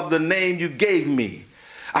power of the name you gave me.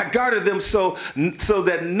 I guarded them so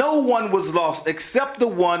that no one was lost except the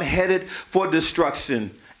one headed for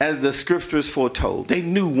destruction, as the scriptures foretold. They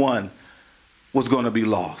knew one was going to be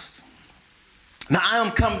lost. Now I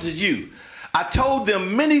am come to you. I told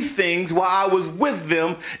them many things while I was with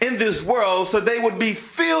them in this world, so they would be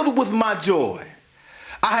filled with my joy.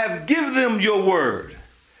 I have given them your word,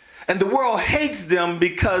 and the world hates them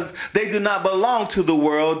because they do not belong to the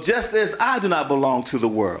world, just as I do not belong to the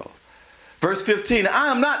world. Verse 15, I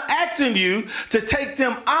am not asking you to take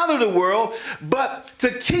them out of the world, but to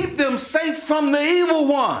keep them safe from the evil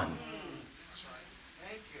one.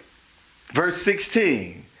 Verse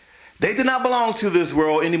 16, they do not belong to this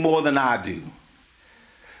world any more than I do.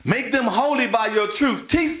 Make them holy by your truth.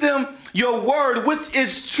 Teach them your word, which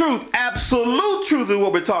is truth. Absolute truth is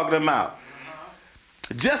what we're talking about.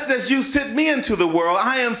 Just as you sent me into the world,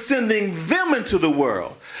 I am sending them into the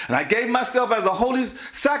world. And I gave myself as a holy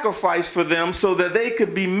sacrifice for them so that they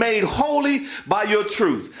could be made holy by your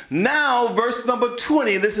truth. Now, verse number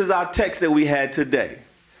 20, this is our text that we had today.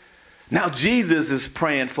 Now, Jesus is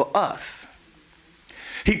praying for us.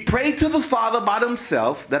 He prayed to the Father about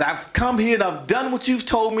himself, that I've come here and I've done what you've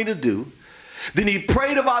told me to do. Then he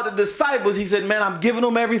prayed about the disciples. He said, man, I'm giving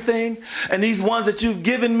them everything. And these ones that you've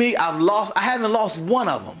given me, I haven't lost one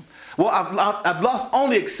of them. Well, I've lost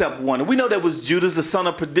only except one. And we know that was Judas, the son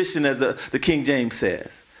of perdition, as the King James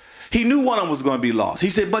says. He knew one of them was going to be lost. He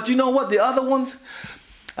said, but you know what? The other ones,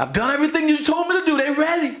 I've done everything you told me to do. They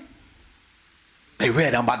ready. They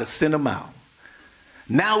ready. I'm about to send them out.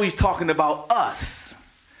 Now he's talking about us.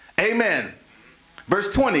 Amen.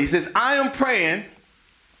 Verse 20, he says, I am praying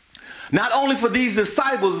not only for these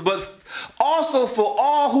disciples, but also for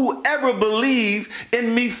all who ever believe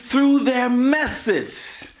in me through their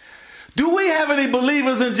message. Do we have any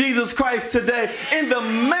believers in Jesus Christ today in the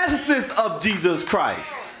message of Jesus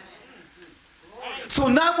Christ? So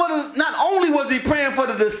not only was he praying for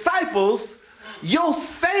the disciples, your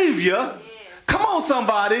Savior, come on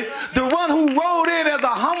somebody, the one who rode in as a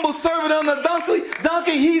humble servant on the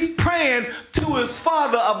donkey, he's praying to his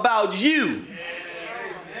Father about you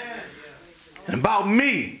and about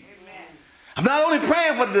me. I'm not only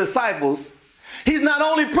praying for the disciples, he's not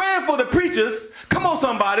only praying for the preachers, come on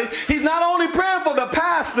somebody, he's not only praying for the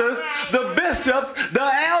pastors, the bishops, the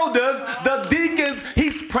elders, the deacons,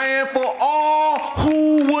 he's praying for all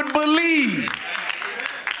who would believe.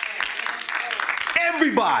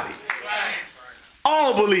 Everybody.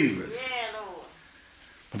 All believers.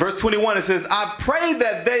 Verse 21, it says, I pray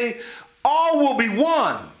that they all will be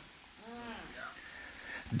one,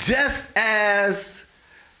 just as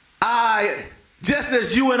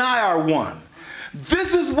you and I are one.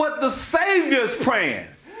 This is what the Savior's praying,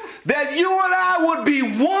 that you and I would be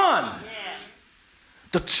one.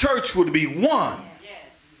 The church would be one.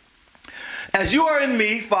 As you are in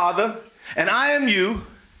me, Father, and I am you,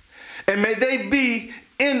 and may they be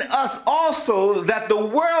in us also, that the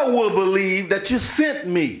world will believe that you sent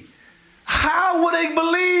me. How will they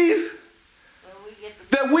believe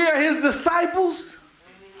that we are his disciples?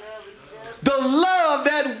 The love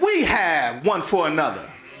that we have one for another.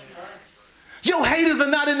 Your haters are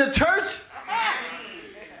not in the church.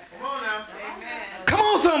 Come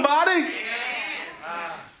on somebody.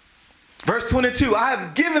 Verse 22, I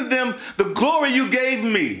have given them the glory you gave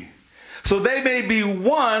me, so they may be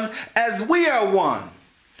one as we are one.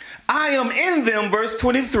 I am in them, verse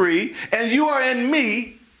 23, and you are in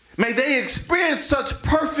me. May they experience such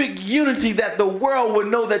perfect unity that the world will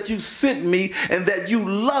know that you sent me and that you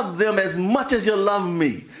love them as much as you love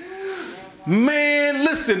me. Man,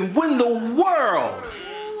 listen, when the world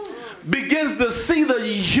begins to see the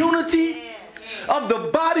unity of the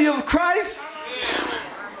body of Christ,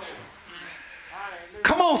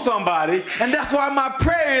 come on somebody, and that's why my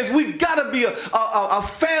prayer is we gotta be a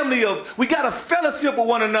family of, we gotta fellowship with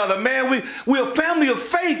one another, man. We're a family of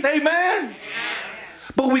faith, amen?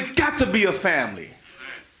 But we got to be a family.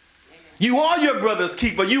 You are your brother's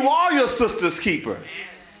keeper. You are your sister's keeper.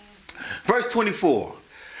 Verse 24,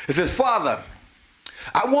 it says, Father,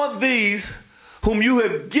 I want these whom you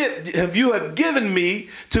have given me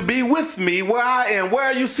to be with me where I am. Where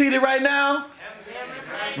are you seated right now?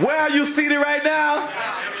 Where are you seated right now?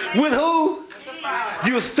 With who?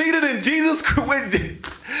 You're seated in Jesus Christ.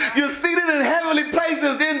 You're seated in heavenly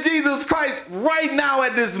places in Jesus Christ right now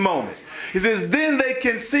at this moment. He says, then they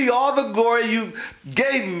can see all the glory you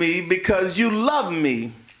gave me because you loved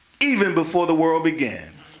me even before the world began.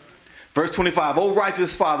 Verse 25, O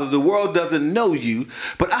righteous Father, the world doesn't know you,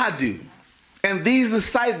 but I do. And these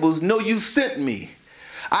disciples know you sent me.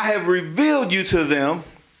 I have revealed you to them,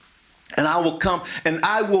 and I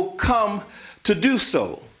will come to do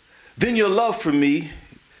so. Then your love for me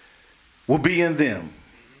will be in them,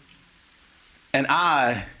 and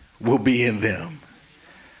I will be in them.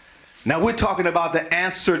 Now we're talking about the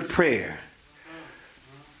answered prayer.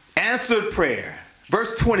 Answered prayer.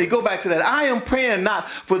 Verse 20, go back to that. I am praying not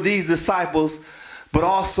for these disciples, but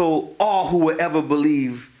also all who will ever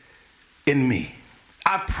believe in me.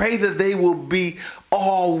 I pray that they will be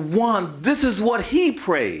all one. This is what he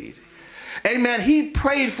prayed. Amen. He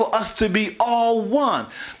prayed for us to be all one.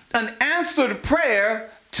 An answered prayer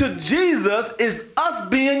to Jesus is us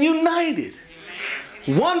being united.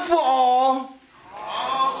 One for all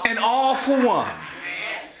and all for one.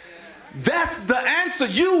 That's the answer.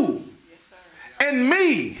 You and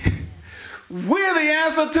me, we're the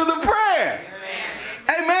answer to the prayer.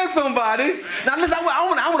 Amen, somebody. Now listen,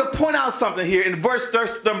 I want to point out something here in verse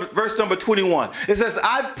number 21. It says,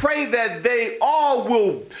 I pray that they all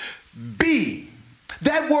will be.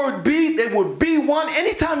 That word be, they would be one.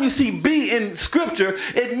 Anytime you see be in scripture,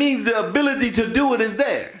 it means the ability to do it is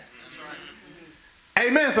there.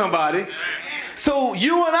 Amen, somebody. So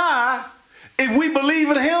you and I, if we believe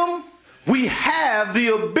in him, we have the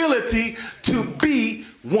ability to be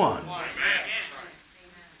one.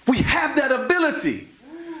 We have that ability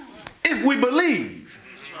if we believe.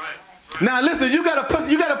 Now listen, you gotta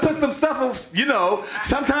put some stuff,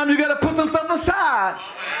 sometimes you gotta put some stuff aside.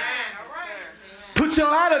 Put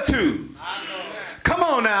your attitude. Come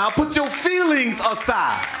Come on now, put your feelings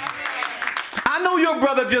aside. I know your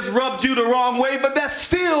brother just rubbed you the wrong way, but that's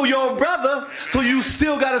still your brother, so you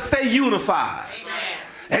still got to stay unified.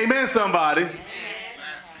 Amen, somebody.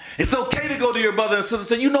 It's okay to go to your brother and sister and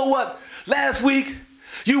say, you know what? Last week,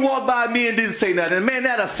 you walked by me and didn't say nothing. Man,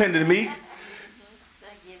 that offended me.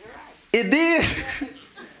 It did.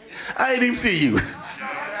 I didn't even see you.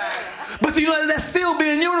 But you know, that's still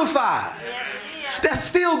being unified. That's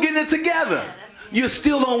still getting it together. You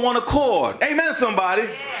still don't want accord. Amen, somebody.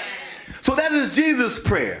 So that is Jesus'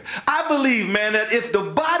 prayer. I believe, man, that if the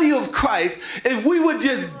body of Christ, if we would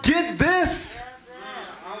just get this,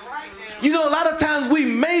 you know, a lot of times we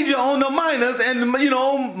major on the minors and, you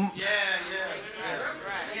know,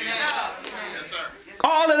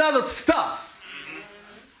 all that other stuff.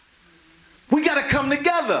 We got to come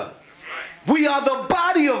together. We are the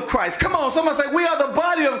body of Christ. Come on, somebody say, we are the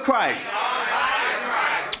body of Christ.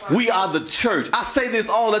 We are the church. I say this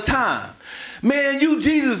all the time. Man, you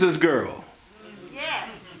Jesus' girl. Yes.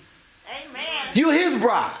 Amen. You his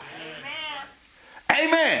bride. Amen.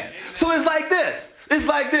 Amen. So it's like this. It's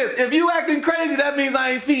like this. If you acting crazy, that means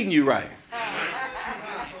I ain't feeding you right.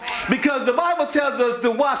 Because the Bible tells us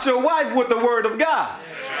to wash your wife with the word of God.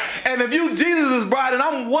 And if you Jesus' bride and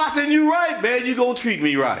I'm washing you right, man, you gonna treat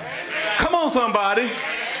me right. Come on, somebody.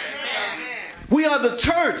 We are the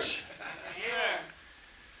church.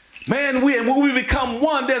 Man, when we become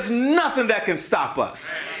one, there's nothing that can stop us.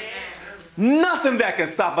 Nothing that can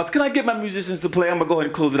stop us. Can I get my musicians to play? I'm going to go ahead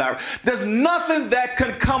and close it out. There's nothing that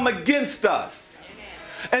can come against us.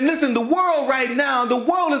 And listen, the world right now, the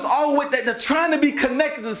world is always, they're trying to be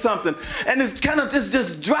connected to something. And it's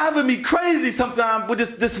just driving me crazy sometimes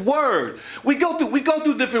with this word. We go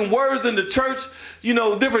through different words in the church, you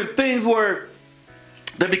know, different things where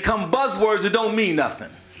they become buzzwords that don't mean nothing.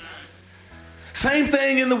 Same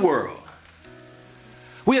thing in the world.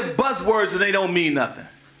 We have buzzwords and they don't mean nothing.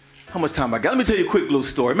 How much time I got? Let me tell you a quick little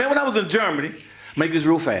story. Man, when I was in Germany, make this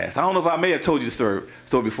real fast. I don't know if I may have told you the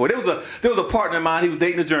story before. There was a partner of mine. He was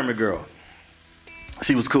dating a German girl.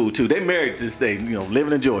 She was cool too. They married to this day, you know,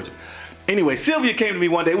 living in Georgia. Anyway, Sylvia came to me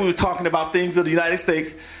one day. We were talking about things of the United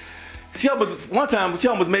States. One time she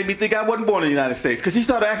almost made me think I wasn't born in the United States because she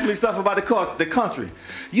started asking me stuff about the country.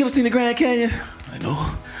 You ever seen the Grand Canyon? I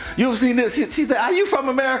know. You ever seen this? She said, are you from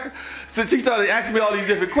America? So she started asking me all these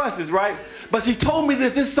different questions, right? But she told me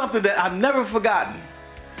this is something that I've never forgotten.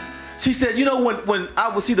 She said, you know, when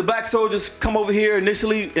I would see the black soldiers come over here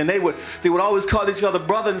initially, and they would always call each other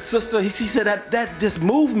brother and sister. She said that just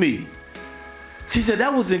moved me. She said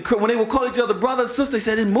that was incredible. When they would call each other brother and sister, she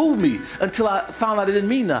said it moved me until I found out it didn't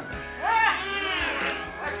mean nothing.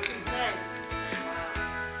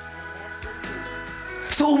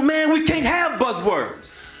 So man, we can't have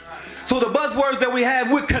buzzwords. So the buzzwords that we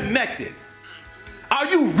have, we're connected. Are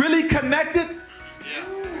you really connected?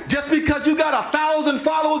 Just because you got 1,000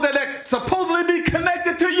 followers that supposedly be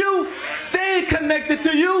connected to you, they ain't connected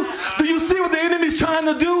to you. Do you see what the enemy's trying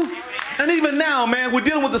to do? And even now, man, we're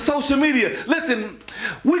dealing with the social media. Listen,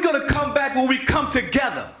 we're going to come back when we come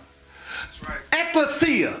together. That's right.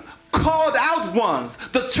 Ecclesia, called out ones.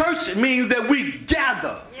 The church means that we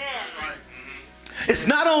gather. That's right. It's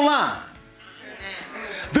not online.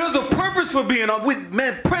 There's a purpose for being on.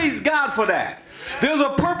 Man, praise God for that. There's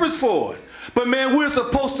a purpose for it. But man, we're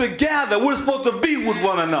supposed to gather. We're supposed to be with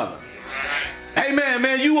one another. Amen,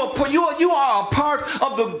 man. You are a part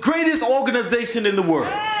of the greatest organization in the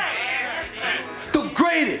world. The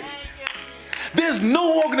greatest. There's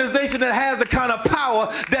no organization that has the kind of power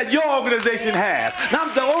that your organization has. Now,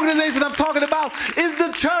 the organization I'm talking about is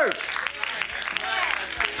the church.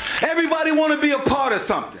 Everybody want to be a part of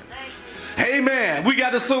something. Amen. We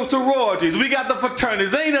got the sororities. We got the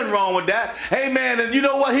fraternities. Ain't nothing wrong with that. Amen. And you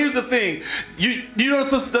know what? Here's the thing. You know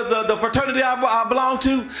the fraternity I belong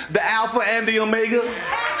to? The Alpha and the Omega?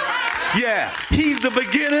 Yeah. He's the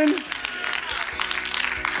beginning.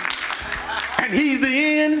 And he's the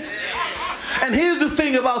end. And here's the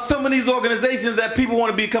thing about some of these organizations that people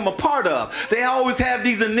want to become a part of. They always have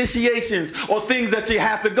these initiations or things that you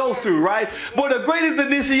have to go through, right? But the greatest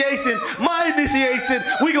initiation, my initiation,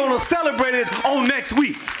 we're going to celebrate it on next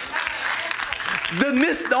week.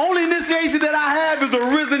 The only initiation that I have is a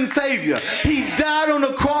risen Savior. He died on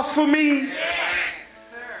the cross for me.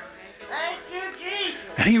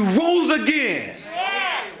 And he rose again.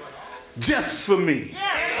 Just for me.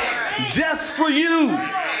 Just for you.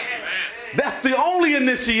 That's the only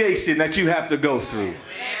initiation that you have to go through.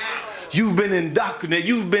 You've been indoctrinated.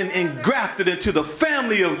 You've been engrafted into the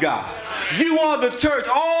family of God. You are the church,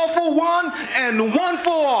 all for one and one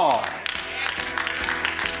for all.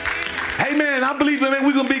 Amen. I believe, man,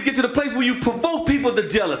 we're going to get to the place where you provoke people to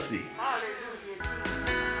jealousy.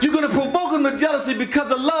 You're going to provoke them to jealousy because of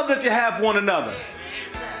the love that you have for one another.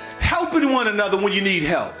 Helping one another when you need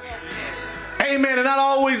help. Amen. And not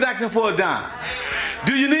always asking for a dime.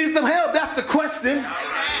 Do you need some help? That's the question.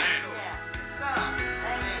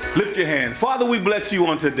 Lift your hands. Father, we bless you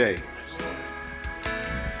on today.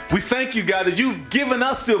 We thank you, God, that you've given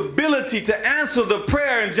us the ability to answer the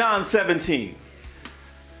prayer in John 17.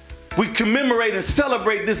 We commemorate and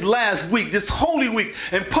celebrate this last week, this Holy Week.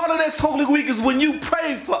 And part of this Holy Week is when you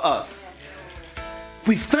prayed for us.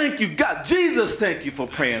 We thank you, God. Jesus, thank you for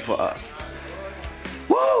praying for us.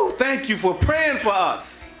 Woo! Thank you for praying for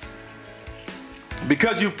us.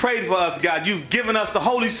 Because you prayed for us, God, you've given us the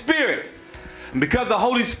Holy Spirit. And because the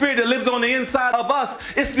Holy Spirit that lives on the inside of us,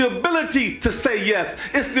 it's the ability to say yes.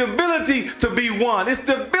 It's the ability to be one. It's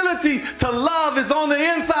the ability to love is on the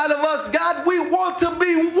inside of us. God, we want to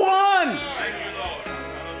be one.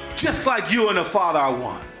 Just like you and the Father are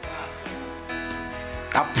one.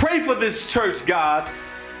 I pray for this church, God.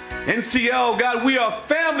 NCL, God, we are a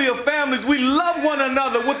family of families. We love one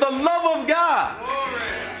another with the love of God.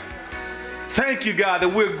 Thank you, God, that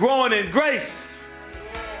we're growing in grace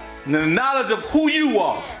and in the knowledge of who you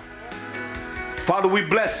are. Father, we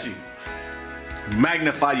bless you.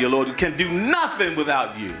 Magnify you, Lord. You can do nothing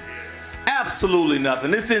without you. Absolutely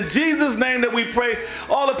nothing. It's in Jesus' name that we pray.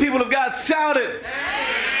 All the people of God shouted.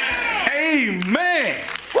 Amen. Amen.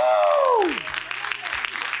 Woo!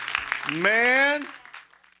 Man.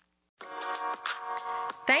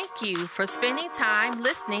 Thank you for spending time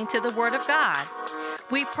listening to the Word of God.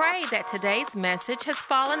 We pray that today's message has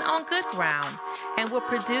fallen on good ground and will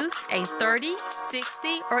produce a 30, 60,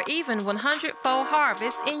 or even 100-fold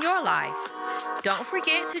harvest in your life. Don't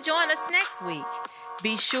forget to join us next week.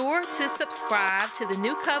 Be sure to subscribe to the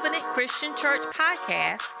New Covenant Christian Church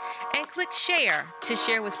podcast and click share to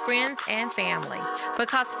share with friends and family,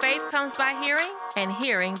 because faith comes by hearing and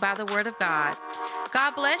hearing by the Word of God.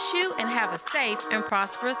 God bless you and have a safe and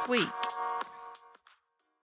prosperous week.